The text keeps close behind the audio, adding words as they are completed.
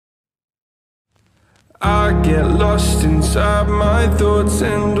I get lost inside my thoughts,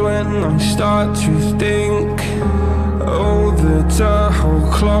 and when I start to think, oh, the Tahoe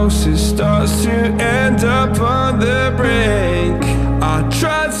closest starts to end up on the brink. I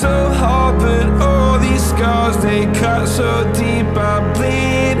tried so hard, but all these scars, they cut so deep I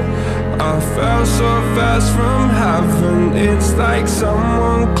bleed. I fell so fast from heaven, it's like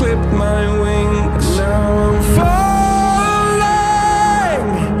someone clipped my wings. Now I'm falling,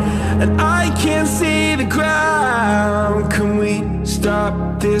 and I can't see the ground. Can we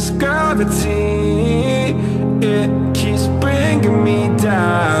stop this gravity? It keeps bringing me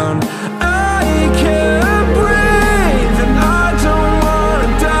down. I can't breathe and I don't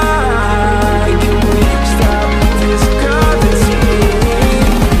wanna die. Can we stop this gravity?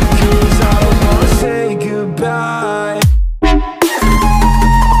 'Cause I don't wanna say goodbye.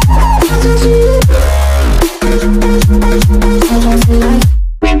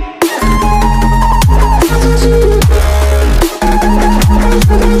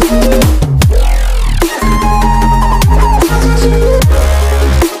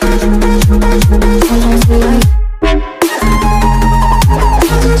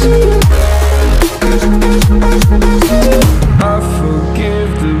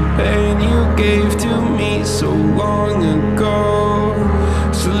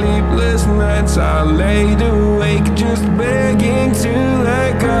 I laid awake just begging to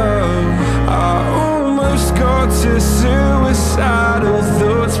let go. I almost got to suicidal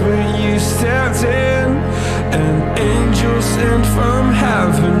thoughts, but you stepped in. An angel sent from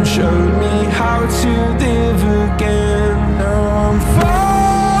heaven showed me how to live again. Now I'm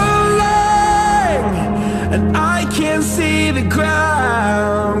falling, and I can't see the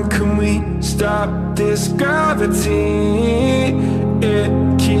ground. Can we stop this gravity? It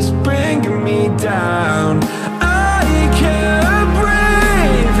keeps bringing me down. I can't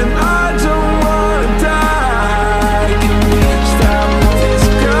breathe and I don't wanna die. Can we stop this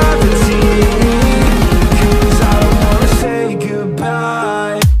gravity? 'Cause I don't wanna say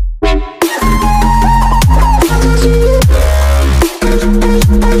goodbye.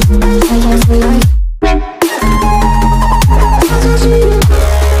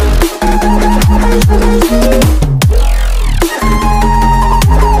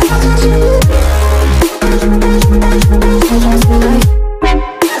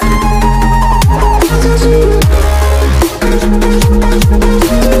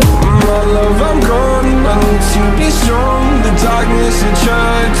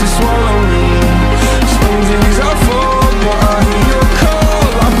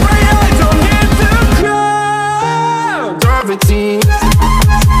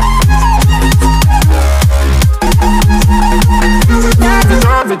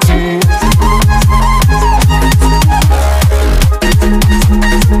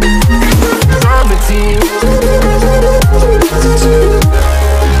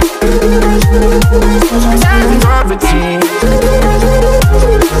 Gravity.